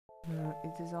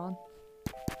It is on.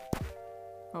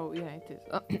 Oh yeah, it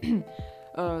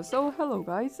is. So hello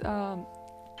guys.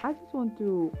 I just want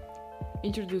to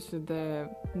introduce the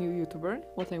new YouTuber.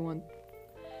 What I want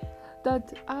that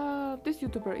this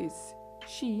YouTuber is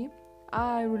she.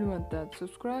 I really want that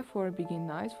subscribe for being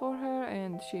nice for her,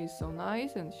 and she's so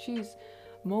nice, and she's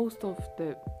most of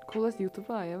the coolest YouTuber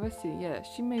I ever see. Yeah,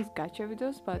 she makes gacha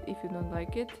videos, but if you don't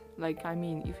like it,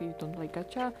 if you don't like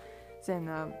gacha,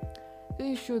 then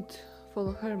you should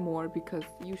follow her more because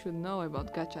you should know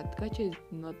about gacha. Gacha is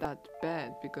not that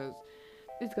bad because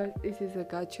this is a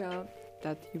gacha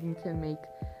that you can make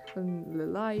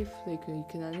live, like you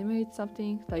can animate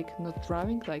something, like not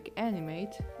drawing, like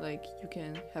animate, like you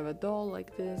can have a doll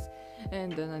like this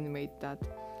and then animate that.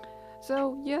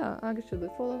 So yeah, actually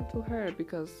follow to her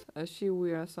because she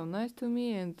were so nice to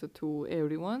me and to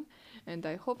everyone, and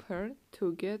I hope her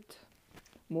to get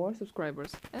more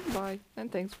subscribers. And bye,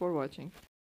 and thanks for watching.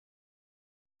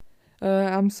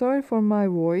 I'm sorry for my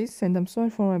voice and I'm sorry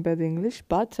for my bad English,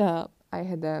 but I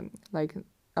had a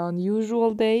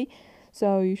unusual day,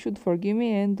 so you should forgive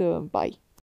me and bye.